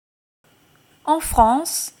En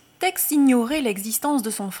France, Tex ignorait l'existence de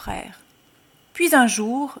son frère. Puis un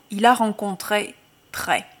jour, il a rencontré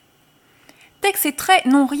Tray. Tex et Tray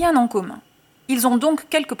n'ont rien en commun. Ils ont donc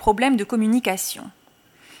quelques problèmes de communication.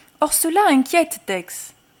 Or cela inquiète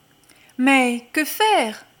Tex. Mais que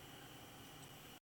faire ?